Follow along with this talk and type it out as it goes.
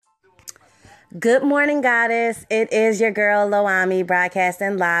Good morning, Goddess. It is your girl, Loami,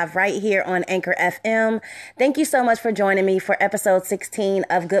 broadcasting live right here on Anchor FM. Thank you so much for joining me for episode 16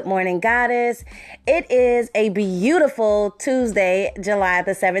 of Good Morning, Goddess. It is a beautiful Tuesday, July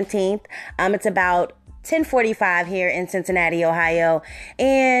the 17th. It's about 10:45 here in Cincinnati, Ohio.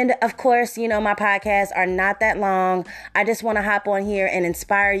 And of course, you know, my podcasts are not that long. I just want to hop on here and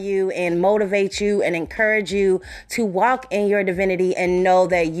inspire you and motivate you and encourage you to walk in your divinity and know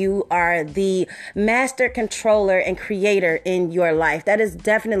that you are the master controller and creator in your life.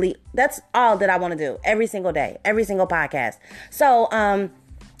 That's all that I want to do every single day, every single podcast. So,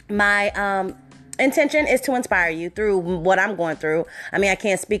 my intention is to inspire you through what I'm going through. I mean, I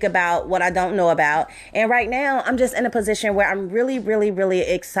can't speak about what I don't know about. And right now, I'm just in a position where I'm really, really, really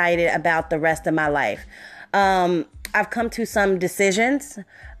excited about the rest of my life. I've come to some decisions.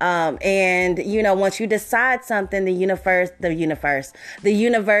 And you know, once you decide something, the universe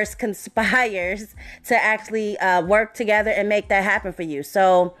conspires to actually work together and make that happen for you.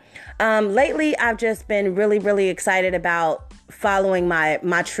 So lately, I've just been really, really excited about following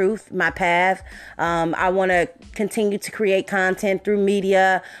my truth, my path. I want to continue to create content through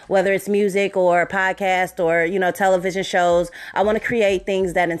media, whether it's music or podcast or, you know, television shows. I want to create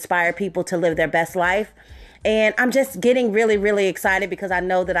things that inspire people to live their best life. And I'm just getting really, really excited because I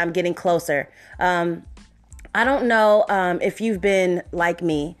know that I'm getting closer. I don't know if you've been like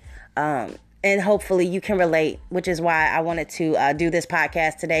me, and hopefully you can relate, which is why I wanted to do this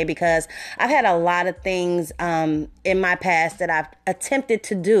podcast today, because I've had a lot of things in my past that I've attempted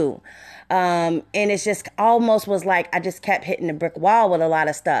to do. And it's just almost was like I just kept hitting the brick wall with a lot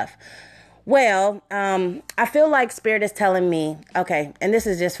of stuff. Well, I feel like Spirit is telling me, okay, and this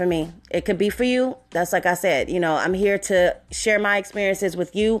is just for me. It could be for you. That's like I said, you know, I'm here to share my experiences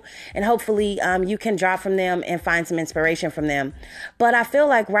with you, and hopefully you can draw from them and find some inspiration from them. But I feel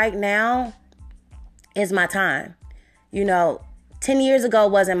like right now is my time. You know, 10 years ago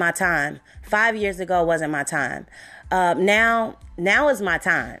wasn't my time. 5 years ago wasn't my time. Now is my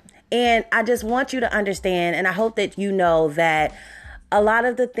time. And I just want you to understand, and I hope that you know that a lot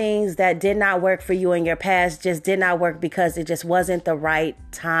of the things that did not work for you in your past just did not work because it just wasn't the right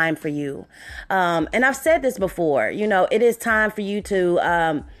time for you. And I've said this before, you know, it is time for you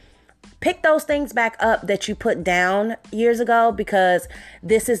to pick those things back up that you put down years ago, because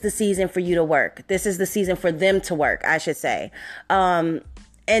this is the season for you to work. This is the season for them to work, I should say.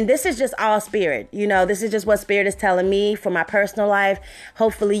 And this is just all Spirit. You know, this is just what Spirit is telling me for my personal life.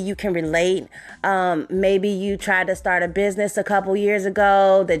 Hopefully you can relate. Maybe you tried to start a business a couple years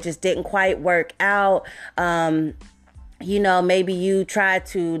ago that just didn't quite work out. You know, maybe you tried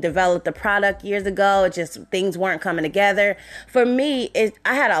to develop the product years ago. It just, things weren't coming together. For me,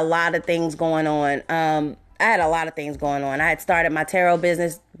 I had a lot of things going on. I had started my tarot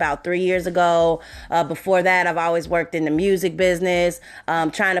business about 3 years ago. Before that, I've always worked in the music business,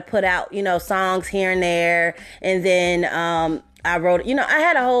 trying to put out, you know, songs here and there. And then I wrote, you know, I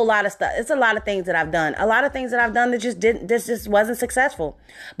had a whole lot of stuff. It's a lot of things that I've done. A lot of things that I've done that just wasn't successful.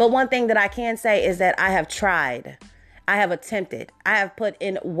 But one thing that I can say is that I have tried. I have attempted. I have put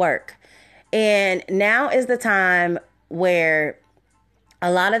in work. And now is the time where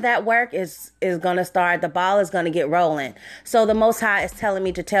a lot of that work is going to start. The ball is going to get rolling. So the Most High is telling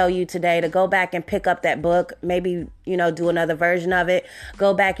me to tell you today to go back and pick up that book. Maybe, you know, do another version of it.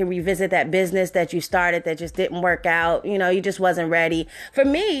 Go back and revisit that business that you started that just didn't work out. You know, you just wasn't ready. For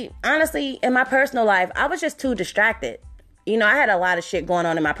me, honestly, in my personal life, I was just too distracted. You know, I had a lot of shit going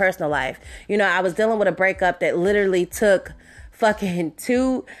on in my personal life. You know, I was dealing with a breakup that literally took fucking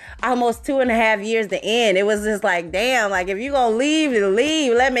almost 2.5 years to end. It was just like, damn, like, if you gonna leave,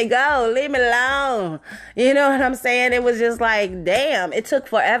 let me go, leave me alone. You know what I'm saying? It was just like, damn, it took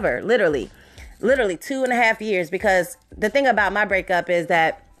forever, literally 2.5 years, because the thing about my breakup is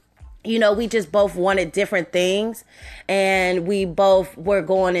that, you know, we just both wanted different things and we both were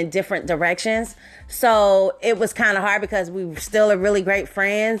going in different directions. So it was kind of hard because we still are really great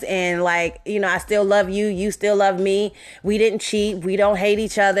friends. And like, you know, I still love you. You still love me. We didn't cheat. We don't hate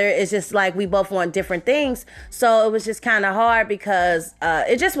each other. It's just like we both want different things. So it was just kind of hard because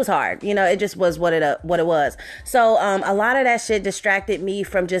it just was hard. You know, it just was what it was. So a lot of that shit distracted me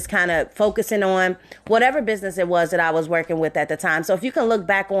from just kind of focusing on whatever business it was that I was working with at the time. So if you can look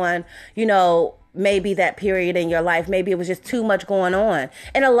back on, you know, maybe that period in your life, maybe it was just too much going on.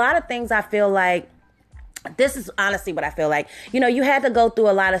 And a lot of things I feel like, this is honestly what I feel like, you know, you had to go through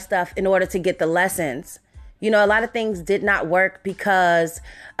a lot of stuff in order to get the lessons. You know, a lot of things did not work because,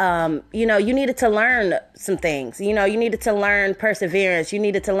 you know, you needed to learn some things. You know, you needed to learn perseverance. You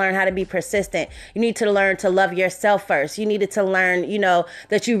needed to learn how to be persistent. You need to learn to love yourself first. You needed to learn, you know,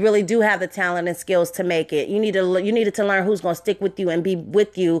 that you really do have the talent and skills to make it. You needed to learn who's going to stick with you and be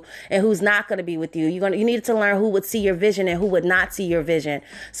with you and who's not going to be with you. You needed to learn who would see your vision and who would not see your vision.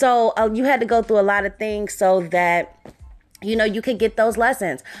 So you had to go through a lot of things so that, you know, you could get those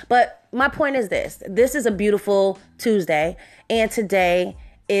lessons. But my point is this is a beautiful Tuesday, and today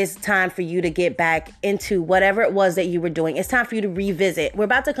is time for you to get back into whatever it was that you were doing. It's time for you to revisit. We're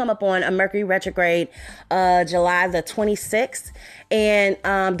about to come up on a Mercury retrograde, July the 26th. And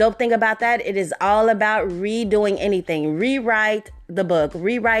dope thing about that, it is all about redoing anything. Rewrite the book,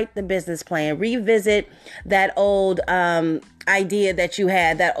 rewrite the business plan, revisit that old idea that you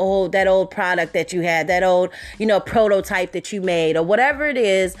had, that old product that you had, that old, you know, prototype that you made, or whatever it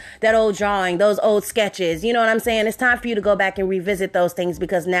is, that old drawing, those old sketches. You know what I'm saying? It's time for you to go back and revisit those things,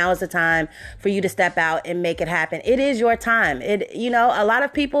 because now is the time for you to step out and make it happen. It is your time. You know, a lot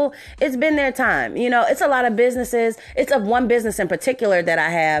of people, it's been their time. You know, it's a lot of businesses. It's of one business in particular that I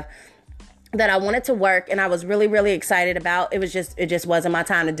have that I wanted to work, and I was really, really excited about. It just wasn't my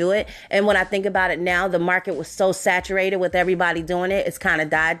time to do it. And when I think about it now, the market was so saturated with everybody doing it. It's kind of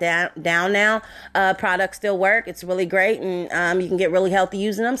died down now. Products still work. It's really great. And you can get really healthy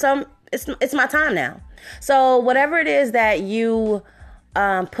using them. So it's my time now. So whatever it is that you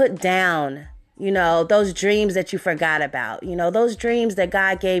put down, you know, those dreams that you forgot about, you know, those dreams that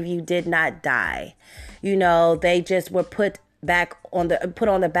God gave you did not die. You know, they just were put on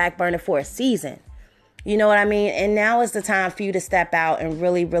the back burner for a season. You know what I mean? And now is the time for you to step out and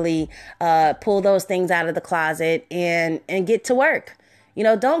really, really pull those things out of the closet and get to work. You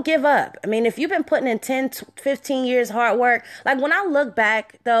know, don't give up. I mean, if you've been putting in 10, 15 years hard work, like when I look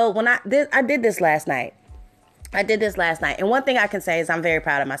back, though, I did this last night. And one thing I can say is I'm very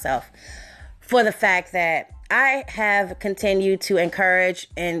proud of myself for the fact that I have continued to encourage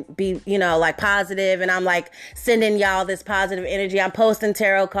and be, you know, like positive, and I'm like sending y'all this positive energy. I'm posting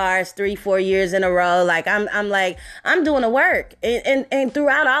tarot cards 3-4 years in a row. Like I'm doing the work, and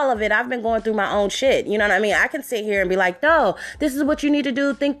throughout all of it, I've been going through my own shit. You know what I mean? I can sit here and be like, no, this is what you need to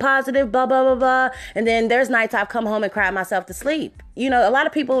do. Think positive, blah, blah, blah, blah. And then there's nights I've come home and cried myself to sleep. You know, a lot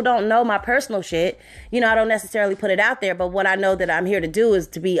of people don't know my personal shit. You know, I don't necessarily put it out there, but what I know that I'm here to do is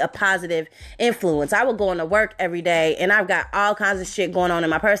to be a positive influence. I will go into work every day, and I've got all kinds of shit going on in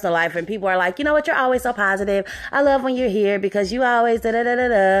my personal life, and people are like, you know what, you're always so positive. I love when you're here because you always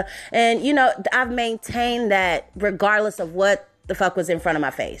da-da-da-da-da. And, you know, I've maintained that regardless of what the fuck was in front of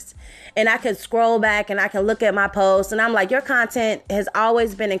my face. And I can scroll back and I can look at my posts, and I'm like, your content has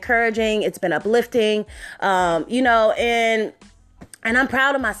always been encouraging. It's been uplifting, you know, and I'm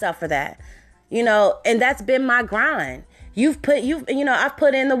proud of myself for that, you know, and that's been my grind. I've put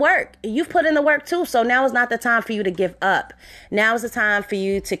in the work. You've put in the work too. So now is not the time for you to give up. Now is the time for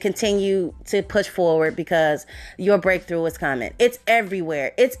you to continue to push forward, because your breakthrough is coming. It's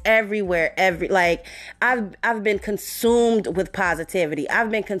everywhere. I've been consumed with positivity.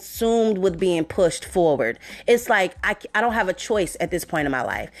 I've been consumed with being pushed forward. It's like, I don't have a choice at this point in my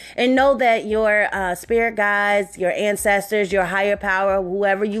life. And know that your spirit guides, your ancestors, your higher power,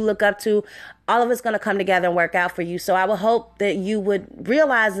 whoever you look up to, all of it's going to come together and work out for you. So I would hope that you would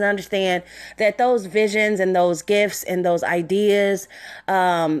realize and understand that those visions and those gifts and those ideas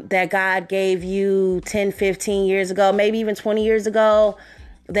that God gave you 10, 15 years ago, maybe even 20 years ago,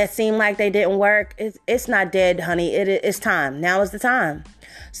 that seemed like they didn't work, it's not dead, honey. It's time. Now is the time.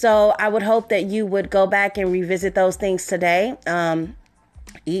 So I would hope that you would go back and revisit those things today.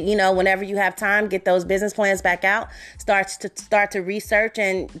 You know, whenever you have time, get those business plans back out, start to research,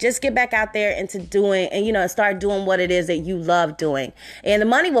 and just get back out there into doing, and, you know, start doing what it is that you love doing. And the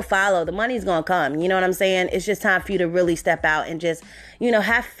money will follow. The money's going to come. You know what I'm saying? It's just time for you to really step out and just, you know,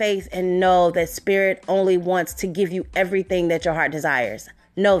 have faith and know that Spirit only wants to give you everything that your heart desires.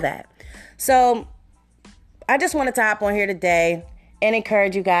 Know that. So I just wanted to hop on here today and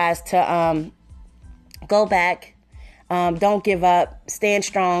encourage you guys to go back. Don't give up. Stand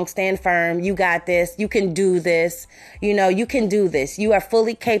strong. Stand firm. You got this. You can do this. You know, you can do this. You are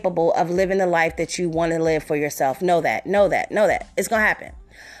fully capable of living the life that you want to live for yourself. Know that. Know that. Know that. It's going to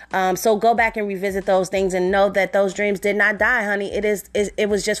happen. So go back and revisit those things and know that those dreams did not die, honey. It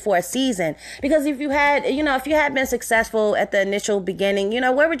was just for a season. Because if you had been successful at the initial beginning, you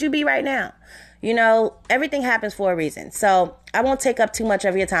know, where would you be right now? You know, everything happens for a reason. So I won't take up too much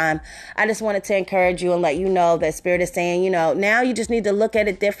of your time. I just wanted to encourage you and let you know that Spirit is saying, you know, now you just need to look at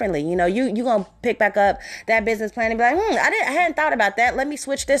it differently. You know, you're going to pick back up that business plan and be like, I hadn't thought about that. Let me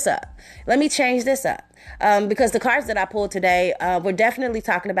switch this up. Let me change this up. Because the cards that I pulled today, we're definitely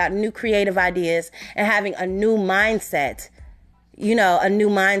talking about new creative ideas and having a new mindset,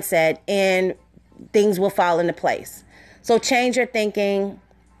 and things will fall into place. So change your thinking.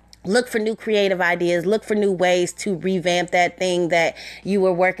 Look for new creative ideas. Look for new ways to revamp that thing that you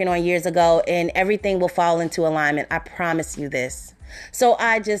were working on years ago, and everything will fall into alignment. I promise you this. So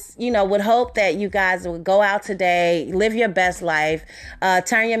I just, would hope that you guys would go out today, live your best life,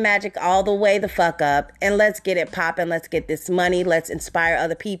 turn your magic all the way the fuck up, and let's get it popping. Let's get this money. Let's inspire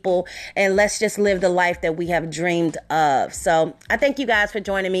other people, and let's just live the life that we have dreamed of. So I thank you guys for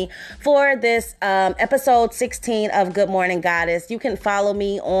joining me for this episode 16 of Good Morning Goddess. You can follow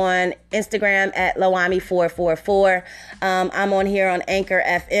me on Instagram at Lawami444. I'm on here on Anchor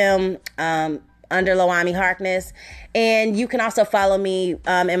FM under Lawami Harkness. And you can also follow me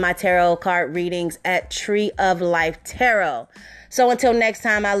in my tarot card readings at Tree of Life Tarot. So until next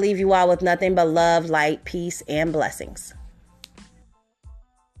time, I'll leave you all with nothing but love, light, peace, and blessings.